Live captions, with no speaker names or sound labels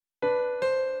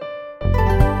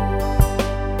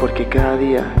porque cada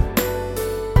día,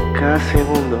 cada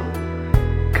segundo,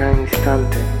 cada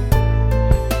instante,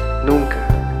 nunca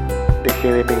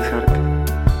dejé de pensarte.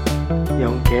 Y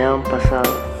aunque han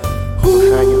pasado los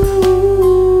años,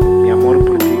 mi amor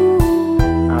por ti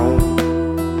aún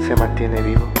se mantiene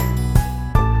vivo.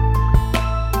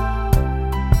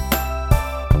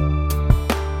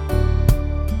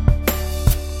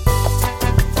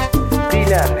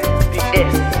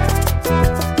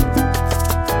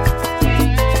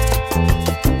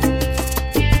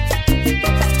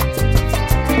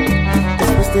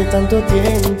 Después de tanto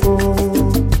tiempo,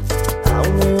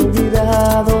 aún no he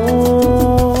olvidado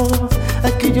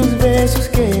aquellos besos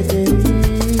que te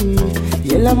di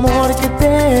y el amor que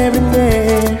te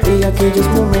brindé, y aquellos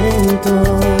momentos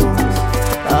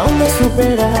aún no he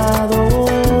superado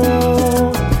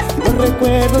los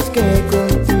recuerdos que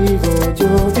contigo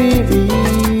yo viví.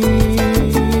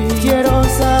 Quiero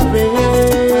saber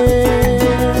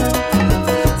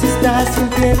si estás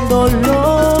sintiendo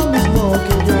lo mismo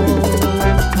que yo.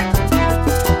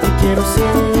 Y quiero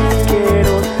ser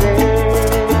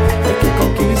el que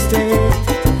conquiste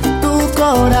tu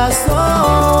corazón.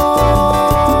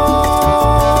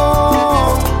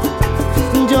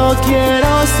 Yo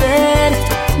quiero ser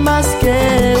más que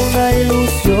una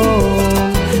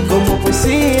ilusión, como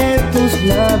poesía en tus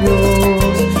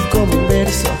labios, como un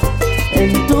verso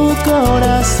en tu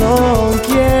corazón.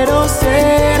 Quiero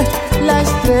ser la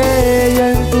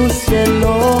estrella en tu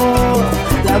cielo,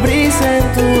 la brisa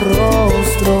en tu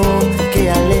rostro que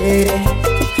alegre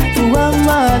tu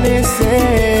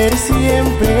amanecer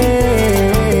siempre.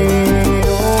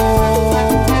 Oh,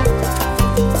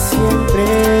 siempre.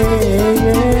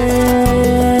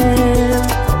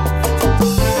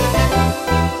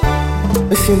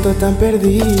 Me siento tan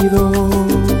perdido,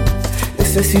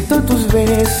 necesito tus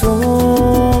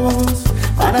besos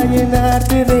para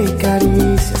llenarte de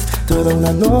caricias toda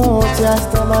una noche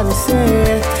hasta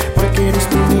amanecer, porque eres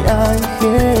tú mi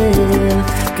ángel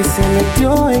que se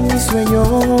metió en mis sueños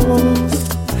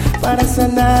para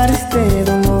sanar este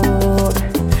dolor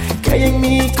que hay en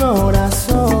mi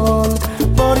corazón,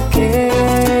 porque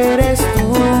eres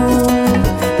tú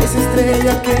esa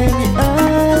estrella que mi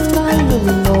alma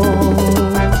iluminó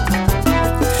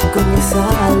con esa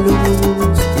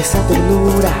luz y esa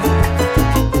ternura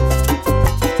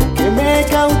que me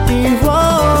cautivó.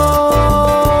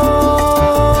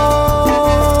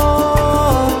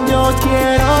 Yo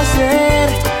quiero ser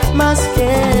más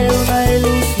que una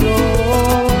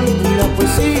ilusión, una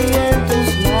poesía en tus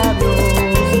labios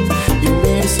y un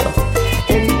beso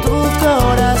en tu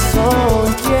corazón.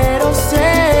 Quiero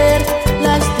ser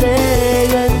la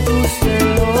estrella en tu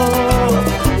cielo,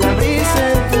 la brisa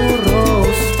en tu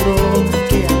rostro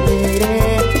que alegre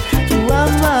tu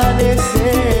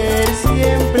amanecer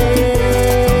siempre.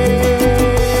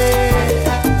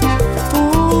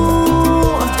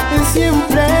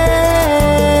 Siempre.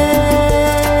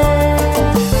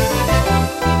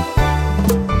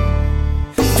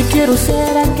 Yo quiero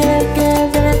ser aquel que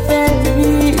dé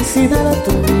felicidad a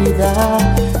tu vida,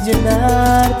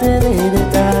 llenarte de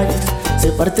detalles,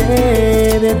 ser parte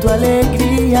de tu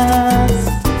alegría.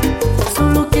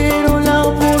 Solo quiero la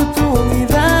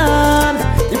oportunidad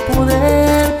de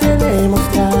poderte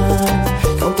demostrar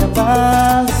que aunque ha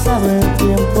pasado el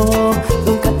tiempo,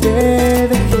 nunca te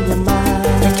dejé de amar.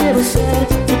 Yo quiero ser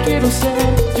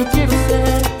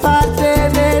parte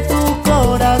de tu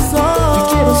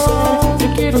corazón. Yo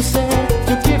quiero ser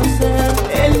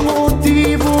el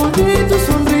motivo de tus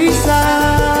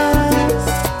sonrisas.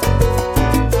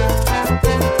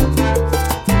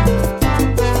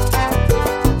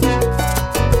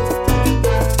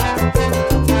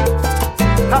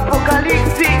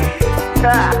 Apocalipsis,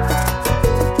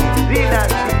 Dylan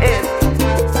es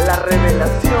la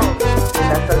revelación de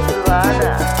la salsa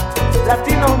urbana,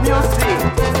 Latino Music.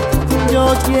 Yo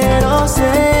quiero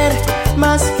ser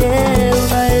más que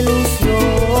una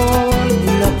ilusión,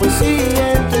 una poesía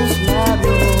en tus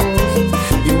labios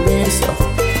y un beso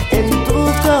en tu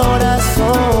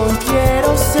corazón.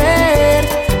 Quiero ser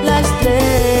la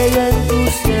estrella en tu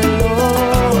cielo,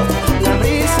 la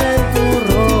brisa en tu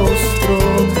rostro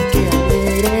que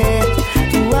alegre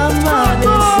tu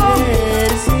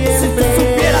amanecer siempre. Si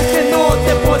supieras que no te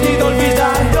he podido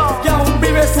olvidar, que aún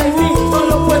vives en mí, no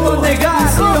lo puedo negar.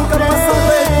 Aunque ha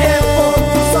pasado el tiempo,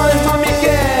 tú sabes, mami,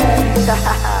 que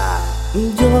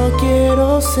yo quiero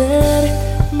ser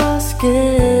más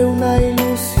que una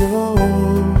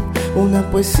ilusión, una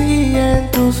poesía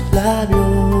en tus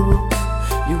labios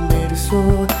y un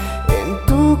verso en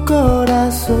tu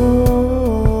corazón.